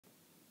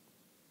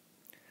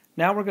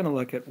Now we're going to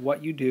look at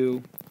what you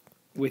do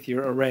with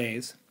your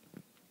arrays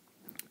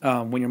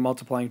when you're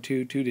multiplying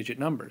two-digit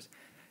numbers.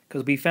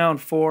 Because we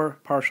found 4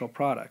 partial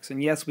products.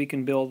 And yes, we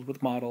can build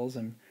with models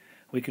and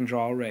we can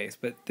draw arrays.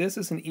 But this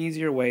is an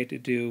easier way to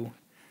do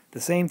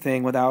the same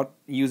thing without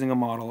using a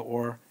model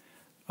or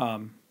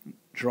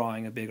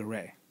drawing a big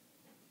array.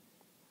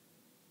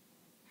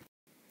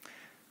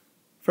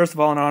 First of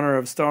all, in honor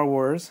of Star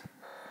Wars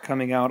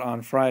coming out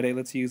on Friday,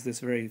 let's use this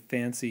very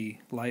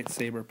fancy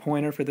lightsaber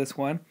pointer for this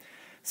one.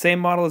 Same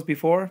model as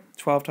before,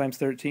 12 times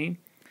 13.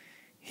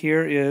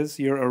 Here is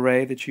your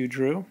array that you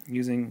drew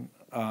using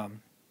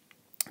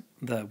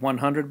the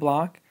 100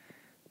 block,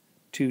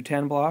 2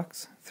 10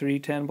 blocks, 3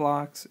 10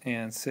 blocks,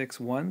 and 6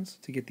 ones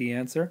to get the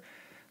answer.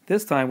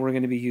 This time we're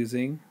going to be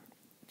using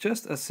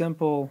just a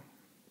simple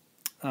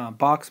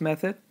box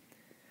method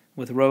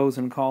with rows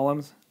and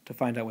columns to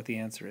find out what the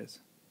answer is.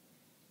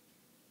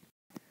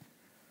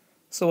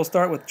 So we'll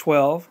start with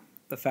 12,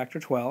 the factor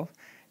 12,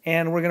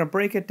 and we're going to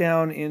break it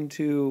down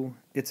into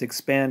its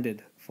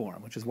expanded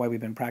form, which is why we've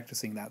been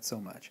practicing that so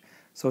much.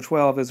 So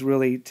 12 is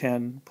really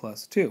 10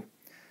 plus 2.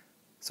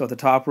 So at the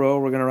top row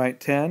we're going to write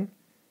 10,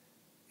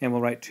 and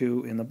we'll write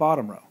 2 in the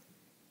bottom row.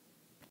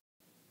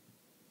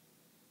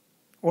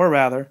 Or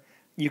rather,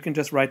 you can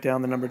just write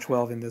down the number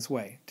 12 in this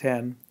way,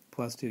 10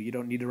 plus 2. You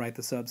don't need to write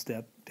the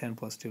sub-step 10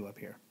 plus 2 up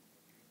here.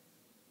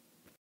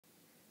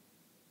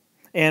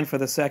 And for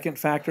the second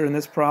factor in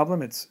this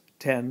problem, it's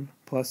 10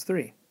 plus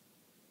 3.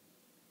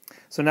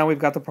 So now we've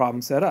got the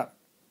problem set up.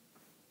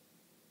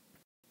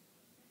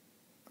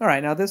 All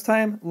right, now this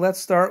time let's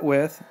start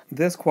with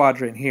this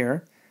quadrant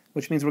here,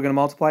 which means we're going to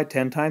multiply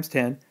 10 times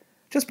 10.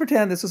 Just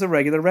pretend this is a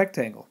regular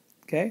rectangle,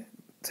 okay?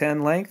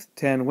 10 length,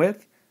 10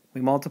 width.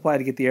 We multiply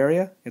to get the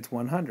area. It's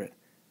 100,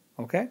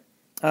 okay?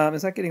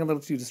 Is that getting a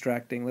little too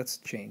distracting? Let's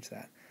change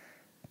that.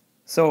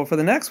 So for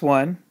the next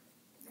one,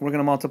 we're going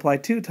to multiply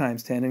 2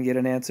 times 10 and get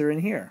an answer in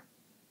here,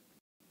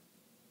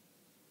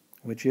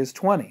 which is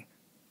 20.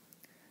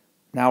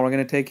 Now we're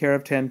going to take care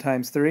of 10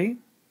 times 3,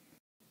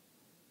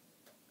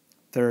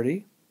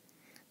 30.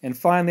 And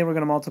finally, we're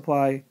going to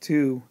multiply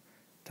 2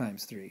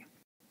 times 3,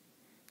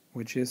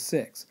 which is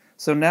 6.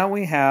 So now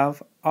we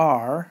have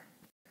our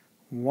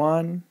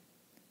 1,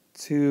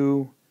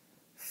 2,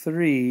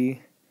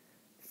 3,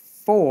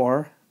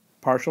 4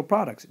 partial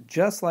products,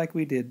 just like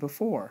we did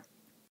before.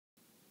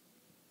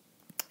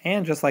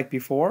 And just like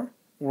before,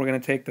 we're going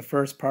to take the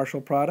first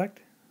partial product,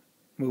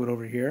 move it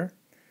over here,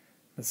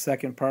 the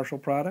second partial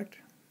product,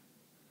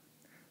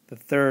 the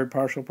third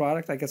partial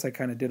product. I guess I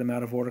kind of did them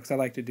out of order because I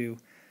like to do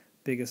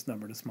biggest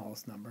number to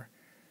smallest number.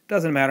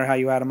 Doesn't matter how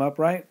you add them up,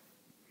 right?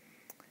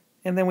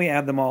 And then we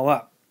add them all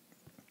up,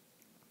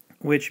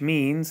 which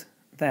means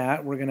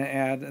that we're going to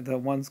add the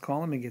ones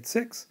column and get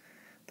 6,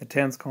 the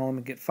tens column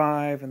and get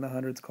 5, and the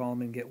hundreds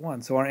column and get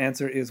 1. So our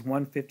answer is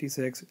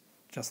 156,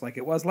 just like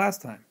it was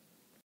last time.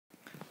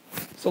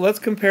 So let's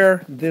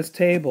compare this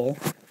table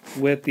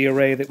with the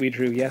array that we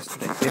drew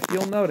yesterday. If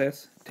you'll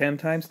notice, 10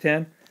 times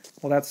 10,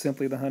 well, that's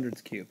simply the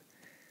hundreds cube.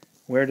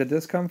 Where did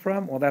this come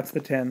from? Well, that's the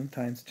 10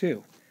 times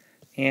 2.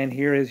 And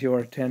here is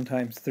your 10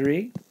 times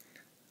 3.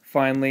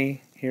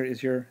 Finally, here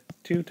is your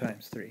 2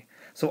 times 3.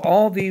 So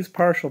all these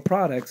partial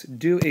products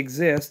do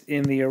exist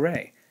in the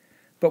array.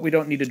 But we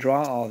don't need to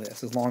draw all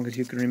this. As long as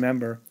you can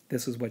remember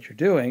this is what you're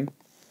doing,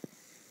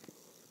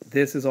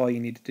 this is all you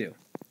need to do.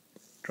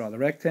 Draw the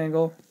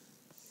rectangle,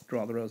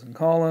 draw the rows and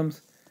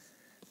columns,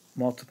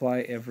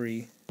 multiply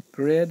every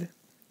grid,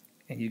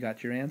 and you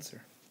got your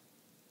answer,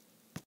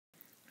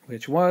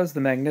 which was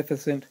the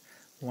magnificent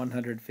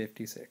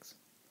 156.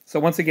 So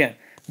once again,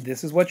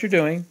 this is what you're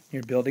doing.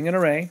 You're building an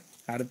array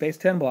out of base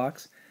 10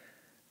 blocks,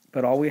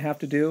 but all we have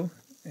to do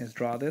is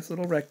draw this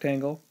little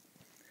rectangle,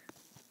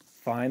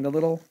 find the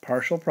little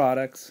partial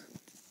products,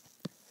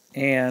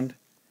 and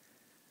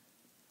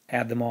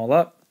add them all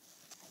up.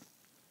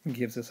 It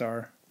gives us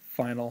our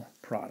final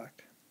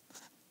product.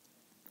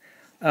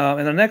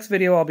 In the next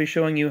video, I'll be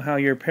showing you how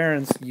your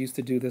parents used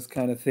to do this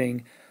kind of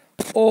thing,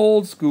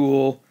 old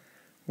school,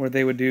 where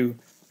they would do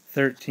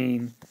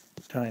 13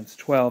 times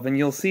 12. And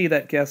you'll see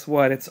that, guess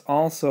what, it's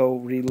also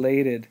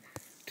related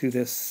to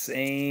this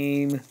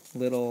same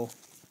little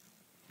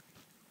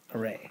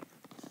array.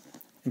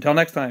 Until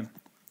next time,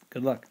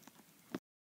 good luck.